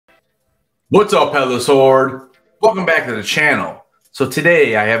What's up, Headless Horde? Welcome back to the channel. So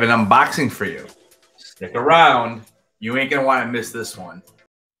today I have an unboxing for you. Stick around. You ain't gonna want to miss this one.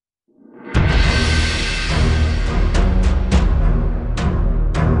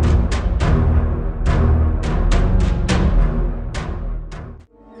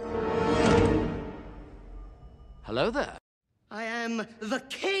 Hello there. I am the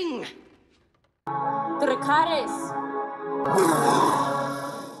king.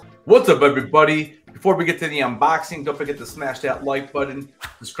 What's up, everybody? Before we get to the unboxing, don't forget to smash that like button,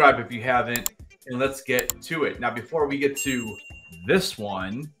 subscribe if you haven't, and let's get to it. Now, before we get to this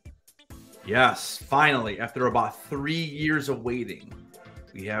one, yes, finally, after about 3 years of waiting,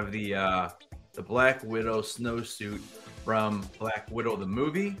 we have the Black Widow snowsuit from Black Widow the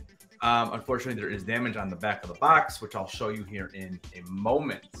movie. Unfortunately, there is damage on the back of the box, which I'll show you here in a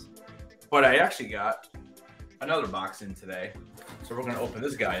moment. But I actually got another box in today. So we're going to open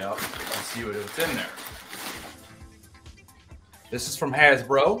this guy up and see what's in there. This is from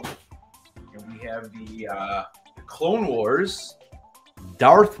Hasbro. And we have the Clone Wars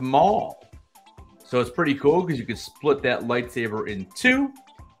Darth Maul. So it's pretty cool because you can split that lightsaber in two.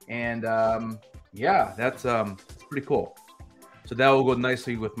 And yeah, that's pretty cool. So that will go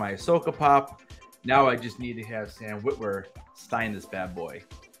nicely with my Ahsoka Pop. Now I just need to have Sam Witwer sign this bad boy.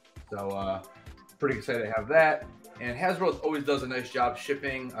 So pretty excited to have that. And Hasbro always does a nice job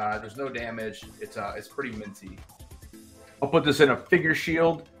shipping. There's no damage. It's pretty minty. I'll put this in a figure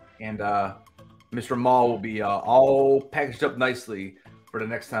shield, and Mr. Maul will be all packaged up nicely for the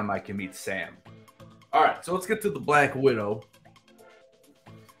next time I can meet Sam. All right, so let's get to the Black Widow.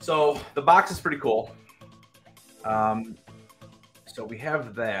 So the box is pretty cool. So we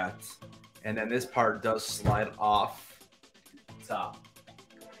have that, and then this part does slide off the top.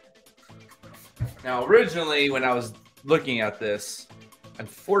 Now, originally, when I was looking at this,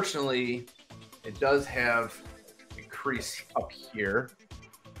 unfortunately, it does have a crease up here.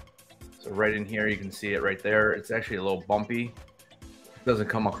 So right in here, you can see it right there. It's actually a little bumpy. It doesn't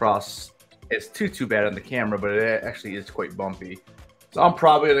come across as too bad on the camera, but it actually is quite bumpy. So I'm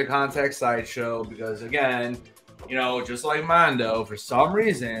probably going to contact Sideshow because, again, you know, just like Mondo, for some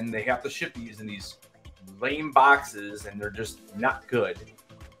reason, they have to ship these in these lame boxes, and they're just not good.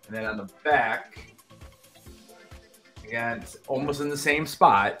 And then on the back, again, it's almost in the same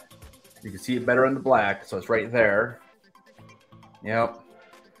spot. You can see it better in the black, so it's right there. Yep.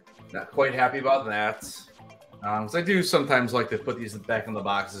 Not quite happy about that. Because I do sometimes like to put these back in the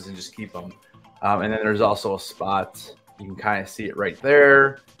boxes and just keep them. And then there's also a spot. You can kind of see it right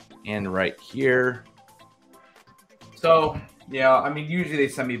there and right here. So, yeah, I mean, usually they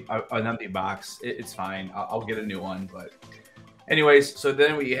send me an empty box. It's fine. I'll get a new one, but... Anyways, so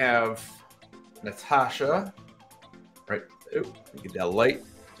then we have Natasha, right? Oh, we get that light.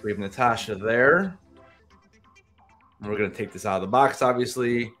 So we have Natasha there. And we're going to take this out of the box,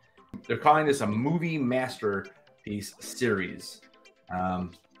 obviously. They're calling this a movie masterpiece series. So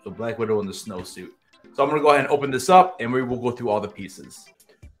Black Widow in the snowsuit. So I'm going to go ahead and open this up, and we will go through all the pieces.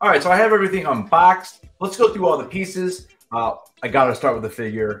 All right, so I have everything unboxed. Let's go through all the pieces. I got to start with the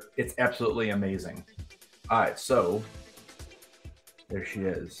figure. It's absolutely amazing. All right, so... there she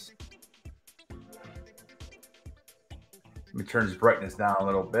is. Let me turn this brightness down a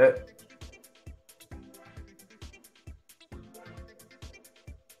little bit.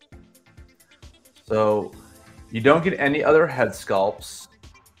 So you don't get any other head sculpts.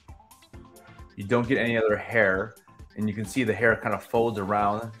 You don't get any other hair. And you can see the hair kind of folds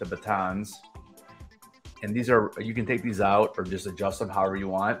around the batons. And these are, you can take these out or just adjust them however you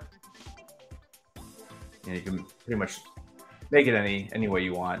want. And you can pretty much make it any way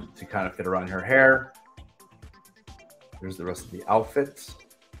you want to kind of fit around her hair. There's the rest of the outfit.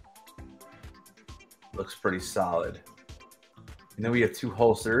 Looks pretty solid. And then we have 2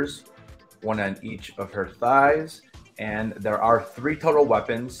 holsters, one on each of her thighs. And there are 3 total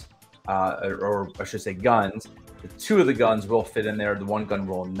weapons, or I should say guns. The 2 of the guns will fit in there. The 1 gun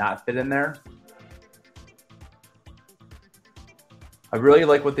will not fit in there. I really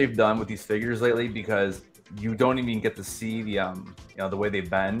like what they've done with these figures lately because you don't even get to see the you know, the way they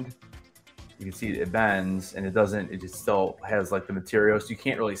bend. You can see it bends, and it doesn't. It just still has like the material, so you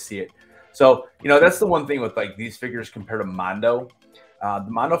can't really see it. So you know, that's the one thing with like these figures compared to Mondo. The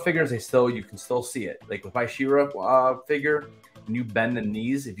Mondo figures, you can still see it. Like with my She-Ra figure, when you bend the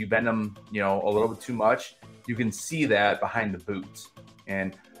knees, if you bend them, you know, a little bit too much, you can see that behind the boots.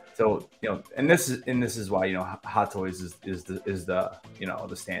 And so you know, and this is why, you know, Hot Toys is the you know,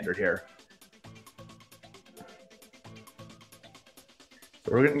 the standard here.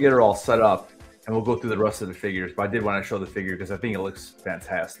 So we're going to get her all set up, and we'll go through the rest of the figures. But I did want to show the figure because I think it looks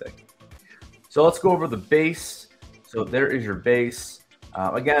fantastic. So let's go over the base. So there is your base.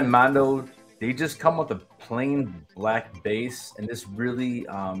 Again, Mondo, they just come with a plain black base, and this really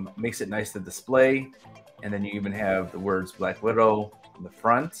makes it nice to display. And then you even have the words Black Widow in the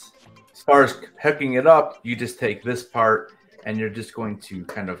front. As far as hooking it up, you just take this part and you're just going to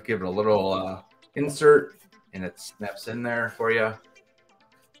kind of give it a little insert, and it snaps in there for you.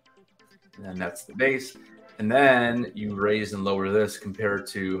 And then that's the base. And then you raise and lower this compared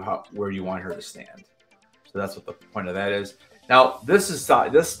to where you want her to stand. So that's what the point of that is. Now, this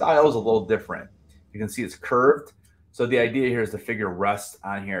style is a little different. You can see it's curved. So the idea here is the figure rests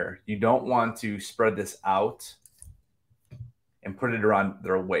on here. You don't want to spread this out and put it around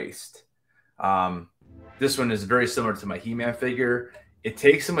their waist. This one is very similar to my He-Man figure. It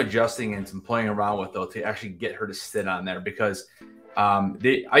takes some adjusting and some playing around with, though, to actually get her to sit on there, because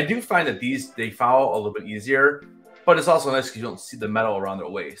I do find that they foul a little bit easier, but it's also nice because you don't see the metal around their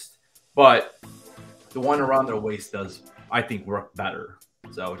waist. But the one around their waist does, I think, work better.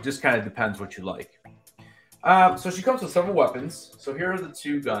 So it just kind of depends what you like. So she comes with several weapons. So here are the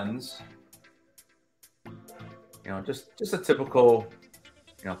 2 guns. You know, just a typical,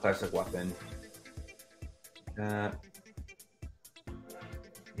 you know, plastic weapon. And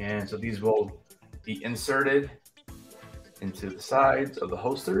so these will be inserted into the sides of the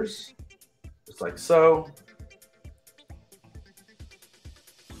holsters, just like so.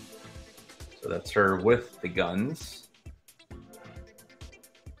 So that's her with the guns.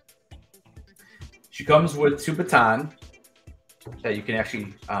 She comes with 2 batons that you can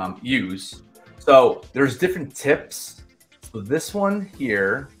actually use. So there's different tips. So this one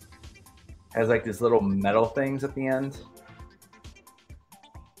here has like these little metal things at the end.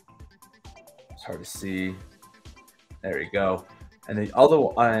 It's hard to see. There you go. And the other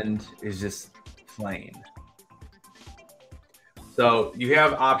end is just plain. So you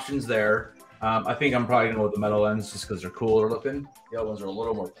have options there. I think I'm probably going to go with the metal ends just because they're cooler looking. The other ones are a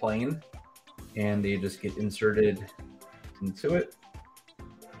little more plain, and they just get inserted into it.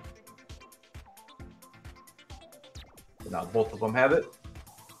 So now both of them have it.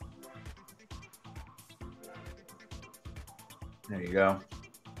 There you go.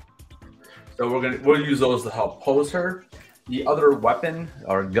 So we'll use those to help pose her. The other weapon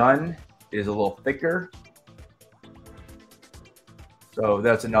or gun is a little thicker. So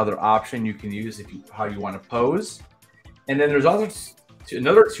that's another option you can use how you want to pose. And then there's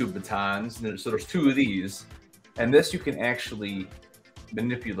another 2 batons. So there's 2 of these, and this you can actually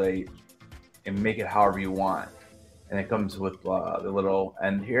manipulate and make it however you want. And it comes with the little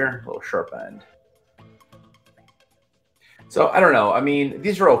end here, little sharp end. So I don't know. I mean,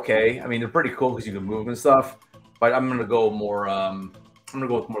 these are okay. I mean, they're pretty cool because you can move and stuff. But I'm gonna go more. I'm gonna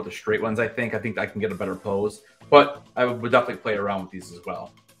go with more of the straight ones. I think I can get a better pose. But I would definitely play around with these as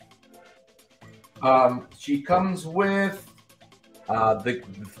well. She comes with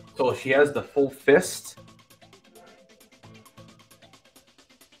so she has the full fist.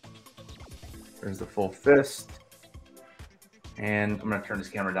 There's the full fist. And I'm going to turn this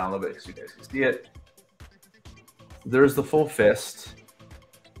camera down a little bit so you guys can see it. There's the full fist.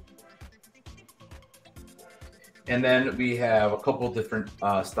 And then we have a couple different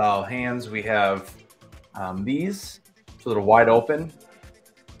style hands. We have these, so they're wide open.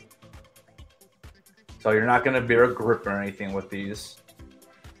 So you're not going to bear a grip or anything with these.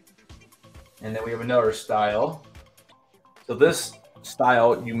 And then we have another style. So this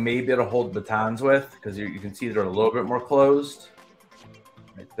style you may be able to hold batons with because you can see they're a little bit more closed.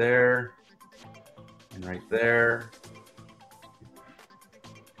 Right there. And right there.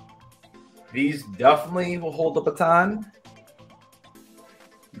 These definitely will hold the baton.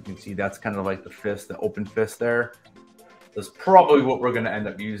 You can see that's kind of like the fist, the open fist there. That's probably what we're going to end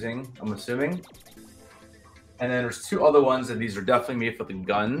up using, I'm assuming. And then there's 2 other ones, and these are definitely made for the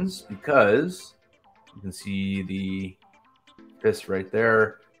guns because you can see the fist right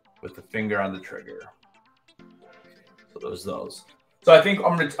there with the finger on the trigger. So there's those. So I think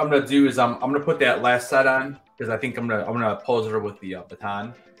I'm gonna do is I'm gonna put that last set on because I think I'm gonna pose her with the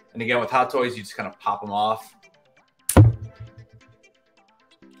baton. And again, with Hot Toys, you just kind of pop them off.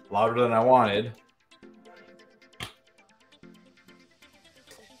 Louder than I wanted.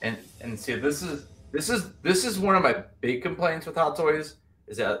 And see, this is one of my big complaints with Hot Toys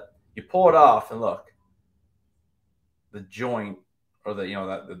is that you pull it off and look, the joint or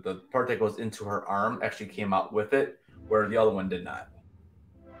the part that goes into her arm actually came out with it, where the other one did not.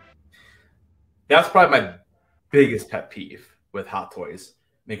 That's probably my biggest pet peeve with Hot Toys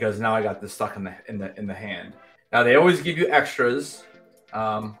because now I got this stuck in the hand. Now they always give you extras,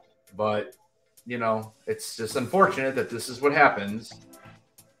 but you know it's just unfortunate that this is what happens.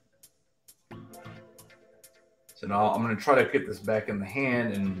 So now I'm going to try to get this back in the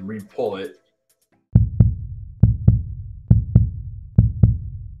hand and re-pull it.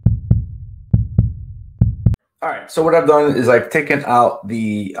 All right, so what I've done is I've taken out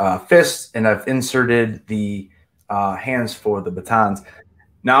the fist and I've inserted the hands for the batons.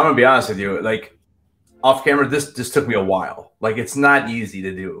 Now I'm gonna be honest with you, like off camera, this took me a while. Like it's not easy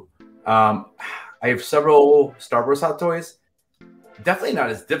to do. I have several Star Wars hot toys. Definitely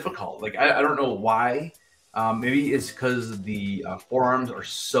not as difficult. Like I don't know why. Maybe it's because the forearms are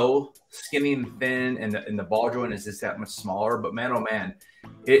so skinny and thin, and the ball joint is just that much smaller. But man, oh man,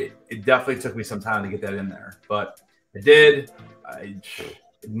 it definitely took me some time to get that in there. But I did.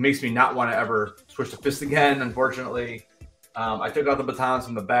 It makes me not want to ever switch the fist again, unfortunately. I took out the batons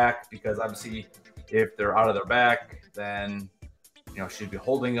from the back because obviously if they're out of their back, then she'd be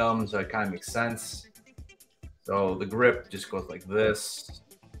holding them, so it kind of makes sense. So the grip just goes like this.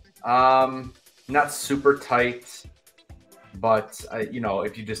 Not super tight, but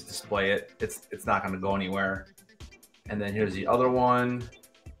if you just display it, it's not going to go anywhere. And then here's the other one.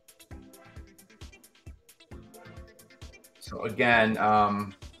 So again,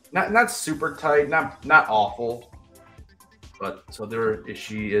 not super tight, not awful. But so there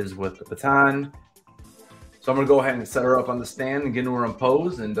she is with the baton. So I'm going to go ahead and set her up on the stand and get her in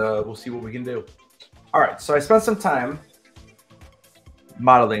pose, and we'll see what we can do. All right, so I spent some time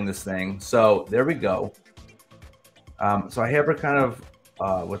modeling this thing. So there we go. So I have her kind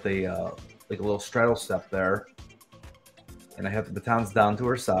of with a like a little straddle step there. And I have the batons down to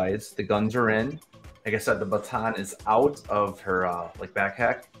her sides. The guns are in. Like I said, the baton is out of her like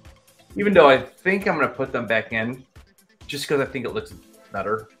backpack. Even though I think I'm going to put them back in, just because I think it looks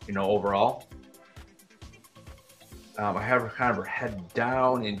better, overall. I have her kind of her head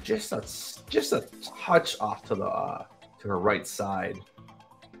down and just a touch off to the to her right side.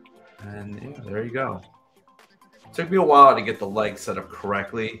 And yeah, there you go. It took me a while to get the legs set up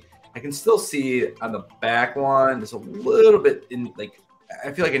correctly. I can still see on the back one, there's a little bit in, like,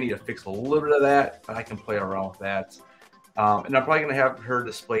 I feel like I need to fix a little bit of that, but I can play around with that. And I'm probably going to have her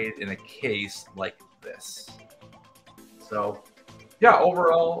displayed in a case like this. So, yeah,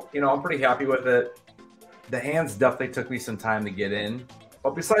 overall, I'm pretty happy with it. The hands definitely took me some time to get in.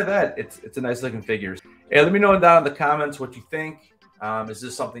 But besides that, it's a nice looking figure. Hey, let me know down in the comments what you think. Is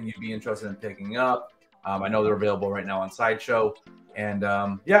this something you'd be interested in picking up? I know they're available right now on Sideshow. And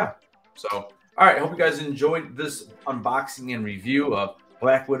yeah, so, all right. I hope you guys enjoyed this unboxing and review of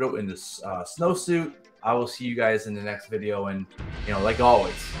Black Widow in this snowsuit. I will see you guys in the next video. And, like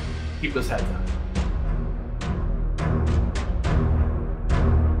always, keep those heads up.